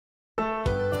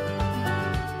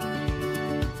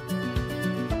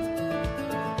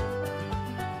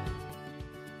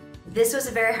This was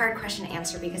a very hard question to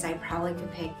answer because I probably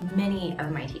could pick many of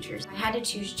my teachers. If I had to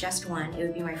choose just one, it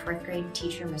would be my 4th grade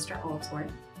teacher, Mr. Oldsworth.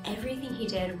 Everything he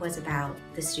did was about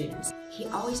the students. He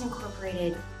always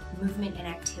incorporated movement and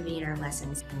activity in our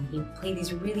lessons, and he played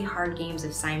these really hard games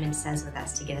of Simon Says with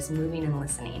us to get us moving and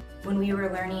listening. When we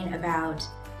were learning about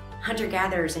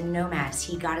hunter-gatherers and nomads,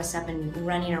 he got us up and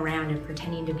running around and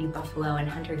pretending to be buffalo and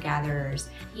hunter-gatherers.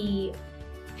 He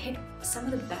picked some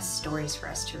of the best stories for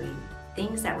us to read,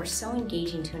 things that were so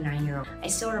engaging to a 9-year-old. I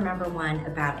still remember one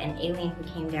about an alien who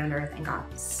came down to Earth and got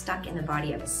stuck in the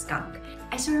body of a skunk.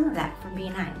 I still remember that from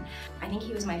being 9. I think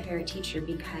he was my favorite teacher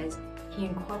because he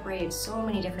incorporated so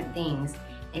many different things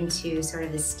into sort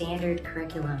of the standard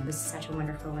curriculum. It was such a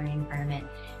wonderful learning environment,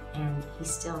 and he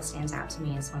still stands out to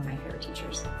me as one of my favorite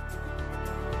teachers.